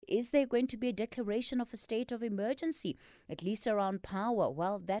is there going to be a declaration of a state of emergency, at least around power?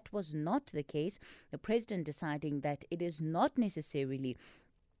 Well, that was not the case. The president deciding that it is not necessarily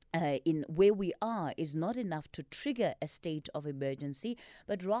in where we are is not enough to trigger a state of emergency,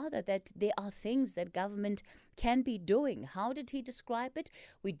 but rather that there are things that government can be doing. How did he describe it?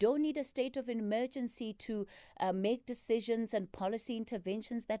 We don't need a state of emergency to make decisions and policy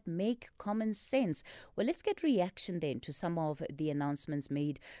interventions that make common sense. Well, let's get reaction then to some of the announcements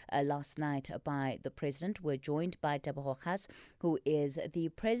made last night by the president. We're joined by Tebogo Khaas, who is the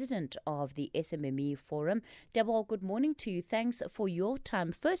president of the SMME Forum. Tebogo, good morning to you. Thanks for your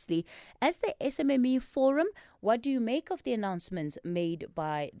time. Firstly, as the SMME Forum, what do you make of the announcements made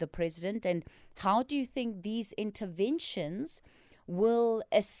by the president, and how do you think these interventions will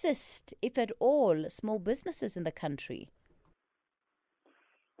assist, if at all, small businesses in the country?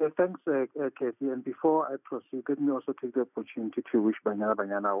 Thanks, Kathy. And before I proceed, let me also take the opportunity to wish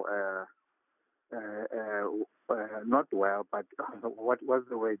Banyana not well, but what was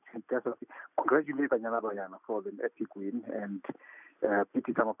the way? Definitely congratulate Banyana for the epic win, and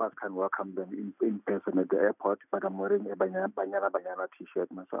pity some of us can welcome them in person at the airport, but I'm wearing a Banyana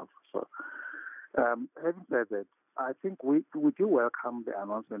t-shirt myself. So, having said that, I think we do welcome the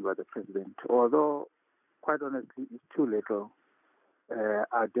announcement by the president, although, quite honestly, it's too little.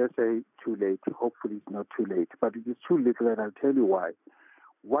 I dare say too late. Hopefully it's not too late, but it is too little, and I'll tell you why.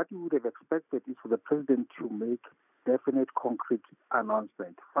 What you would have expected is for the president to make definite, concrete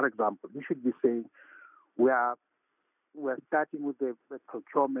announcement. For example, we should be saying we're starting with the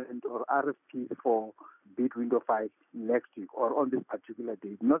procurement or RFP for bid window 5 next week or on this particular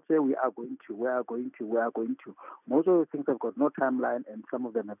date. Not say we are going to. Most of the things have got no timeline, and some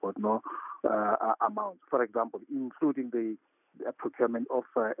of them have got no amount. For example, including the procurement of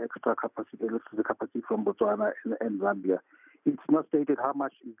extra capacity, electricity capacity from Botswana and Zambia. It's not stated how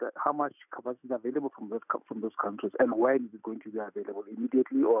much capacity is available from those countries, and when is it going to be available,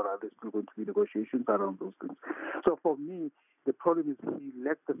 immediately, or are there still going to be negotiations around those things? So for me, the problem is he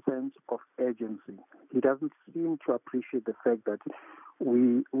lacks the sense of urgency. He doesn't seem to appreciate the fact that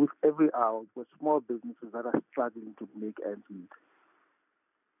with every hour, with small businesses that are struggling to make ends meet.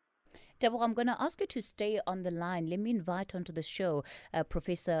 Tebogo, I'm going to ask you to stay on the line. Let me invite onto the show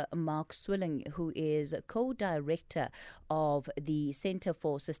Professor Mark Swilling, who is co-director of the Center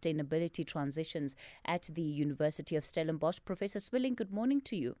for Sustainability Transitions at the University of Stellenbosch. Professor Swilling, good morning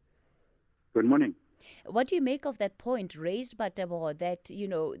to you. Good morning. What do you make of that point raised by Tebogo that,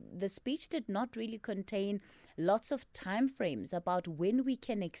 the speech did not really contain lots of timeframes about when we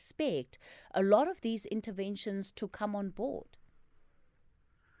can expect a lot of these interventions to come on board?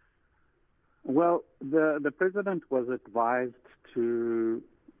 Well, the president was advised to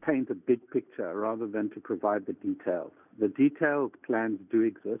paint a big picture rather than to provide the details. The detailed plans do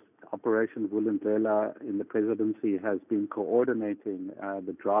exist. Operation Vulindlela in the presidency has been coordinating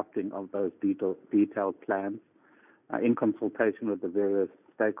the drafting of those detailed plans in consultation with the various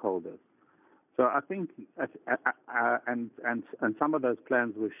stakeholders. So I think, and some of those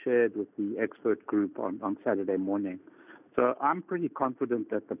plans were shared with the expert group on Saturday morning. So I'm pretty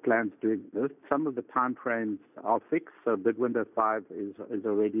confident that the plans do exist. Some of the timeframes are fixed. So bid window 5 is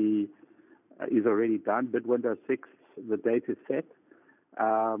already done. Bid window 6, the date is set,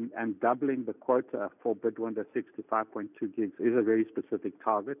 and doubling the quota for bid window 6 to 5.2 gigs is a very specific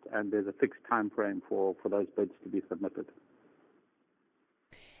target, and there's a fixed timeframe for those bids to be submitted.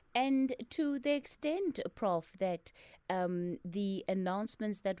 And to the extent, Prof, that the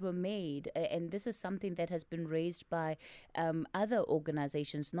announcements that were made, and this is something that has been raised by other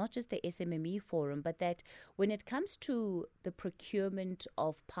organizations, not just the SMME Forum, but that when it comes to the procurement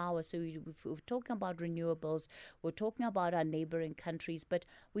of power, so we're talking about renewables, we're talking about our neighboring countries, but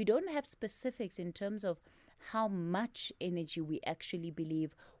we don't have specifics in terms of how much energy we actually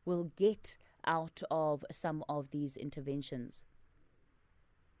believe will get out of some of these interventions.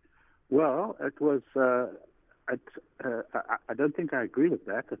 Well, it was. I don't think I agree with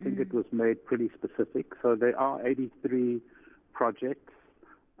that. I think it was made pretty specific. So there are 83 projects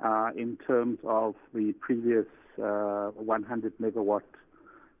in terms of the previous 100 megawatt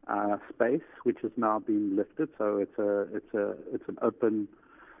space, which has now been lifted. So it's an open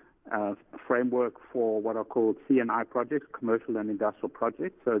framework for what are called C&I projects, commercial and industrial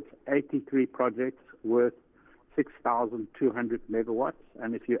projects. So it's 83 projects worth 6,200 megawatts,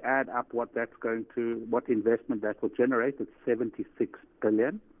 and if you add up what investment that will generate, it's 76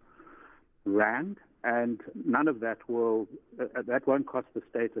 billion rand, and none of that won't cost the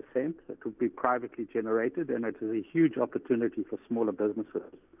state a cent. It will be privately generated, and it is a huge opportunity for smaller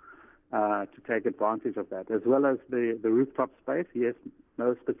businesses to take advantage of that, as well as the rooftop space. Yes,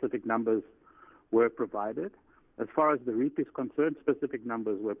 no specific numbers were provided. As far as the REAP is concerned, specific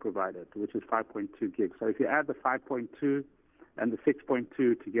numbers were provided, which is 5.2 gigs. So if you add the 5.2 and the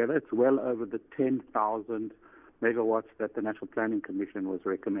 6.2 together, it's well over the 10,000 megawatts that the National Planning Commission was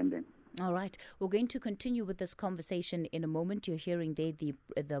recommending. All right. We're going to continue with this conversation in a moment. You're hearing there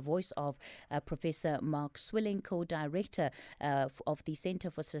the voice of Professor Mark Swilling, co-director of the Center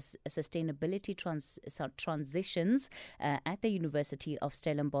for Sustainability Transitions at the University of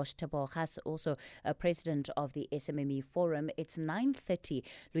Stellenbosch. Tebogo Khaas, also president of the SMME Forum. It's 9:30.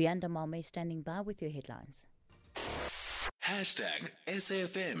 Luyanda Malme standing by with your headlines.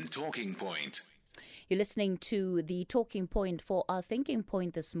 #SFM Talking Point. You're listening to the Talking Point for our Thinking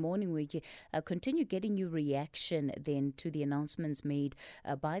Point this morning. We continue getting your reaction then to the announcements made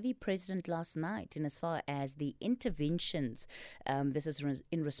by the President last night in as far as the interventions. This is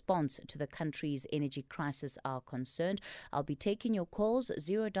in response to the country's energy crisis are concerned. I'll be taking your calls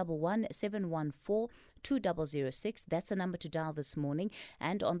 011 714 2006. That's the number to dial this morning.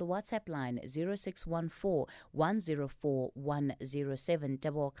 And on the WhatsApp line, 0614 104 107.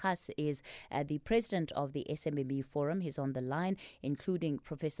 Tebogo Khaas is the president of the SMME Forum. He's on the line, including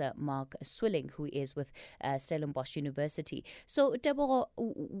Professor Mark Swilling, who is with Stellenbosch University. So, Tebogo,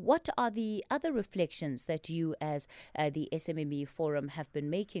 what are the other reflections that you as the SMME Forum have been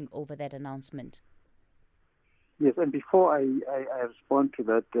making over that announcement? Yes, and before I respond to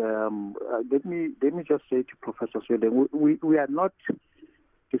that, let me just say to Professor Swilling, we are not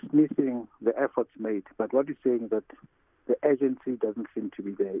dismissing the efforts made, but what we're saying that the urgency doesn't seem to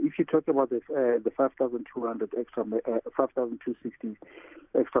be there. If you talk about the 5,200 extra, 5,260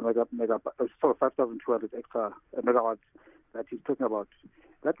 extra 5,200 extra megawatts that he's talking about,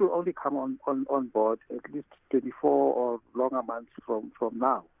 that will only come on board at least 24 or longer months from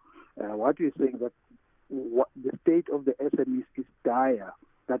now. What we're saying that the state of the SMEs is dire,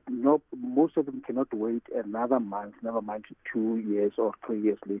 that most of them cannot wait another month, never mind 2 years or 3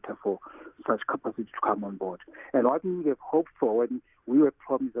 years later for such capacity to come on board. And what we would have hoped for when we were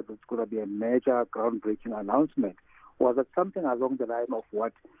promised that it's going to be a major groundbreaking announcement was that something along the line of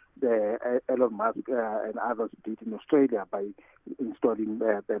what the Elon Musk and others did in Australia by installing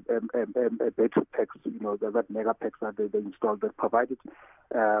battery packs, that mega packs that they installed that provided,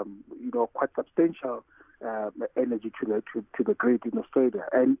 quite substantial energy to the grid in Australia,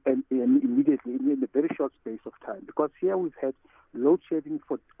 and immediately in a very short space of time. Because here we've had load shedding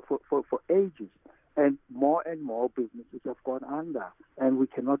for ages, and more businesses have gone under, and we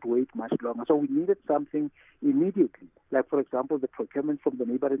cannot wait much longer. So we needed something immediately. Like, for example, the procurement from the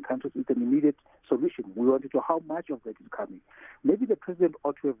neighboring countries is an immediate solution. We wanted to know how much of that is coming. Maybe the president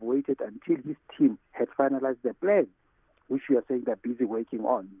ought to have waited until his team had finalized their plan, which we are saying they're busy working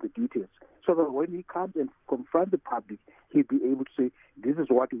on, the details, so that when he comes and confront the public, he'll be able to say, this is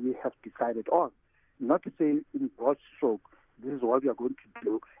what we have decided on. Not to say in broad stroke, this is what we are going to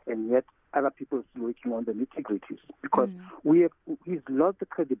do, and yet other people are working on the nitty-gritties, because he's lost the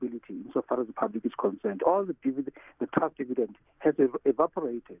credibility insofar as the public is concerned. All the trust dividend has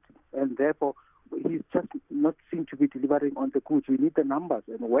evaporated, and therefore he's just not seen to be delivering on the goods. We need the numbers,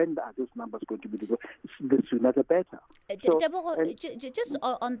 and when are those numbers going to be delivered? The sooner the better. Just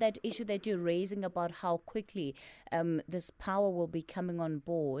on that issue that you're raising about how quickly this power will be coming on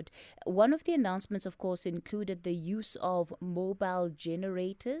board, one of the announcements, of course, included the use of mobile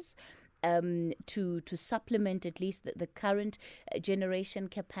generators to supplement at least the current generation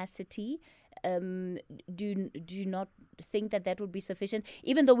capacity. Do you not think that would be sufficient,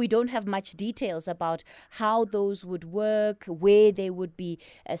 even though we don't have much details about how those would work, where they would be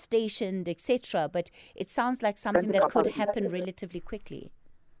stationed, etc., but it sounds like something that could happen relatively quickly.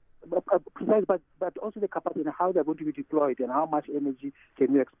 Precise, but also the capacity and how they're going to be deployed, and how much energy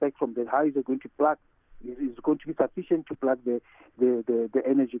can you expect from them? How is it going to plug? Is going to be sufficient to plug the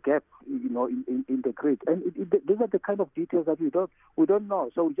energy gap, in the grid? And these are the kind of details that we don't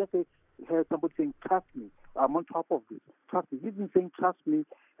know. So we just hear somebody saying, "Trust me, I'm on top of this. Trust me." He's been saying, "Trust me,"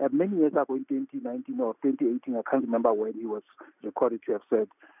 many years ago in 2019 or 2018. I can't remember when he was recorded to have said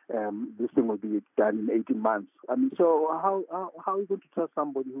this thing will be done in 18 months. I mean, so how are you going to trust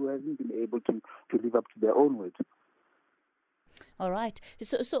somebody who hasn't been able to live up to their own word? All right.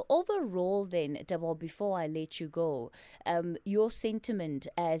 So overall then, Tebogo, before I let you go, your sentiment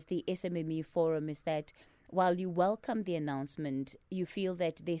as the SMME Forum is that while you welcome the announcement, you feel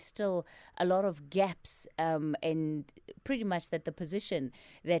that there's still a lot of gaps and pretty much that the position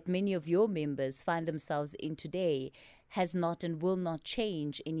that many of your members find themselves in today has not and will not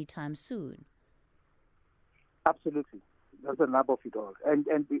change anytime soon. Absolutely. That's the nub of it all. And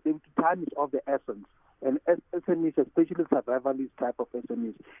the time is of the essence. And SMEs, especially survivalist type of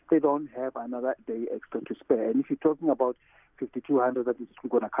SMEs, they don't have another day extra to spare. And if you're talking about 5,200 that is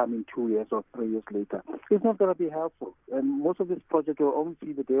going to come in 2 years or 3 years later, it's not going to be helpful. And most of these projects will only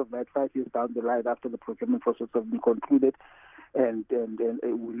see the day of light 5 years down the line after the procurement process has been concluded, and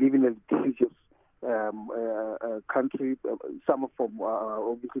we live in a litigious country. Some of them are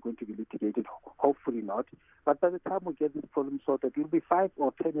obviously going to be litigated, hopefully not. But by the time we get this problem sorted, it will be 5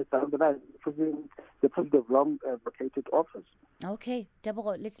 or 10 years down the line. The president of long vacated office. Okay,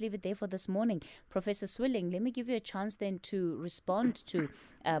 Tebogo, let's leave it there for this morning. Professor Swilling, let me give you a chance then to respond to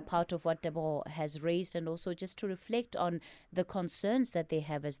part of what Tebogo has raised, and also just to reflect on the concerns that they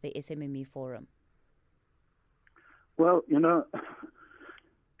have as the SMME Forum. Well,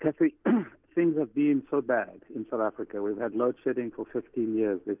 Kathy, things have been so bad in South Africa. We've had load shedding for 15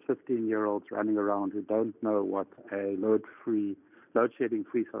 years. There's 15-year-olds running around who don't know what a load shedding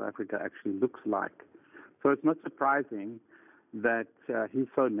free South Africa actually looks like. So it's not surprising that he's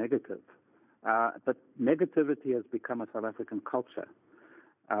so negative. But negativity has become a South African culture.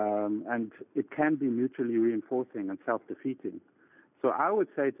 And it can be mutually reinforcing and self-defeating. So I would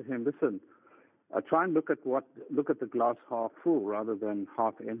say to him, listen, try and look at the glass half full rather than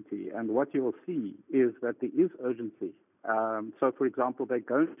half empty. And what you will see is that there is urgency. So, for example, they're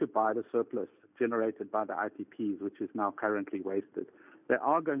going to buy the surplus generated by the IPPs, which is now currently wasted. They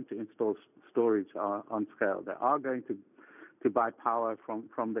are going to install storage on scale. They are going to buy power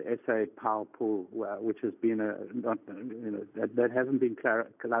from the SA power pool, which has been that hasn't been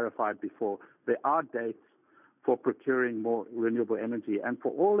clarified before. There are dates for procuring more renewable energy, and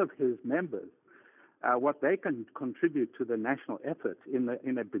for all of his members, what they can contribute to the national effort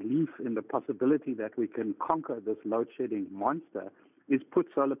in a belief in the possibility that we can conquer this load shedding monster is put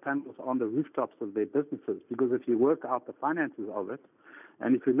solar panels on the rooftops of their businesses. Because if you work out the finances of it,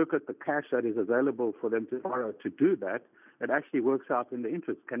 and if you look at the cash that is available for them to borrow to do that, it actually works out in the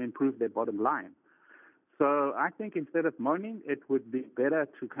interest, can improve their bottom line. So I think instead of moaning, it would be better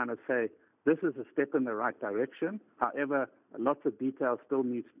to kind of say, this is a step in the right direction. However, lots of detail still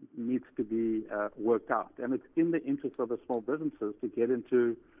needs to be worked out, and it's in the interest of the small businesses to get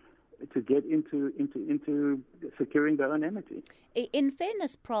into securing their own energy. In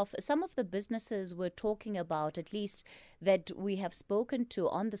fairness, Prof, some of the businesses we're talking about, at least that we have spoken to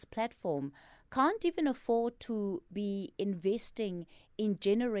on this platform, can't even afford to be investing in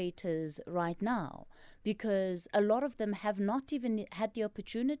generators right now, because a lot of them have not even had the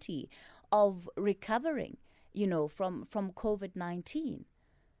opportunity of recovering, from COVID-19.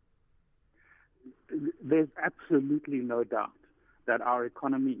 There's absolutely no doubt that our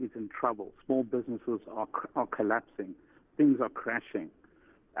economy is in trouble. Small businesses are collapsing. Things are crashing.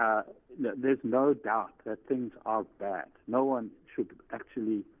 There's no doubt that things are bad. No one should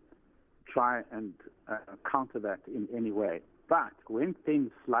actually try and counter that in any way. But when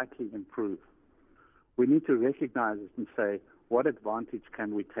things slightly improve, we need to recognize it and say, what advantage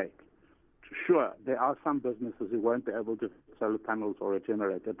can we take? Sure, there are some businesses who won't be able to fit solar panels or a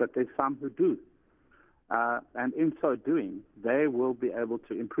generator, but there's some who do. And in so doing, they will be able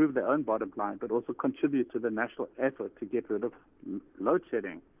to improve their own bottom line, but also contribute to the national effort to get rid of load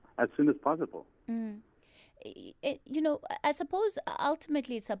shedding as soon as possible. I suppose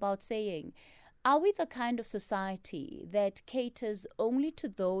ultimately it's about saying, are we the kind of society that caters only to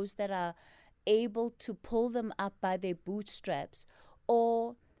those that are able to pull them up by their bootstraps,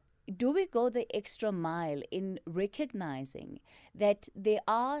 or do we go the extra mile in recognizing that there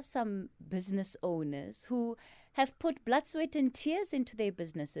are some business owners who have put blood, sweat and tears into their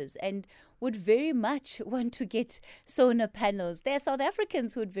businesses and would very much want to get solar panels? There are South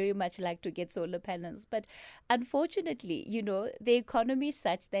Africans who would very much like to get solar panels, but unfortunately, the economy is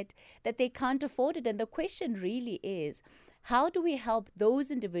such that they can't afford it. And the question really is, how do we help those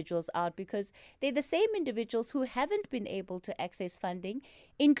individuals out? Because they're the same individuals who haven't been able to access funding,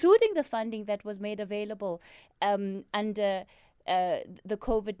 including the funding that was made available under the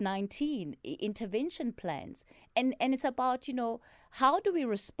COVID-19 intervention plans. And it's about, how do we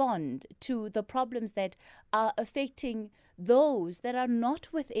respond to the problems that are affecting those that are not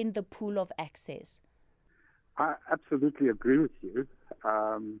within the pool of access? I absolutely agree with you.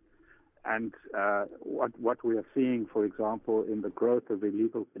 And what we are seeing, for example, in the growth of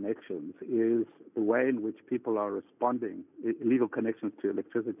illegal connections is the way in which people are responding, illegal connections to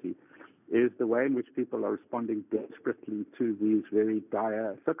electricity, is the way in which people are responding desperately to these very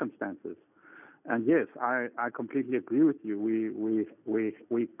dire circumstances. And yes, I completely agree with you.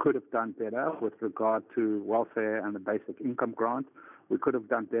 We could have done better with regard to welfare and the basic income grant. We could have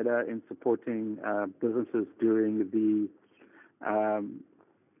done better in supporting businesses during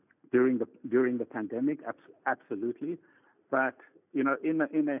the during the pandemic, absolutely. But in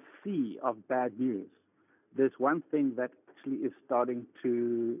a sea of bad news, there's one thing that actually is starting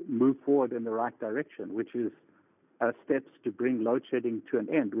to move forward in the right direction, which is steps to bring load shedding to an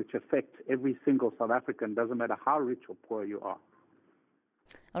end, which affects every single South African, doesn't matter how rich or poor you are.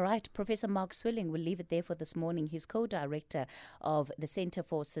 All right, Professor Mark Swilling, we'll leave it there for this morning. He's co-director of the Centre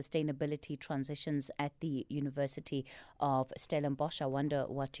for Sustainability Transitions at the University of Stellenbosch. I wonder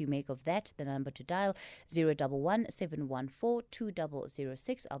what you make of that. The number to dial, 011 714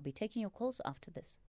 2006. I'll be taking your calls after this.